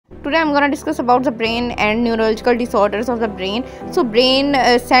Today I'm gonna discuss about the brain and neurological disorders of the brain. So brain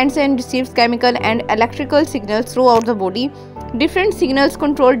sends and receives chemical and electrical signals throughout the body. Different signals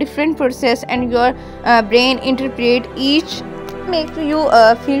control different process, and your brain interpret each. Make you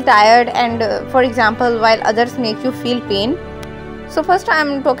feel tired, and for example, while others make you feel pain. So first I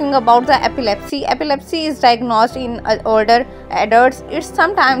am talking about the epilepsy. Epilepsy is diagnosed in older adults. It's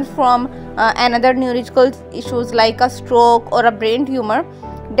sometimes from another neurological issues like a stroke or a brain tumor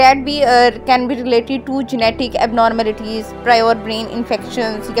that can be related to genetic abnormalities, prior brain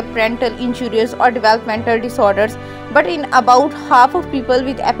infections, parental injuries, or developmental disorders. But in about half of people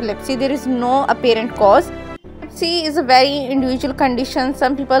with epilepsy, there is no apparent cause. Epilepsy is a very individual condition.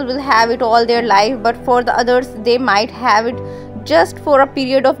 Some people will have it all their life, but for the others, they might have it just for a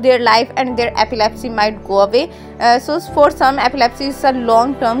period of their life and their epilepsy might go away. So for some, epilepsy is a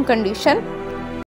long-term condition.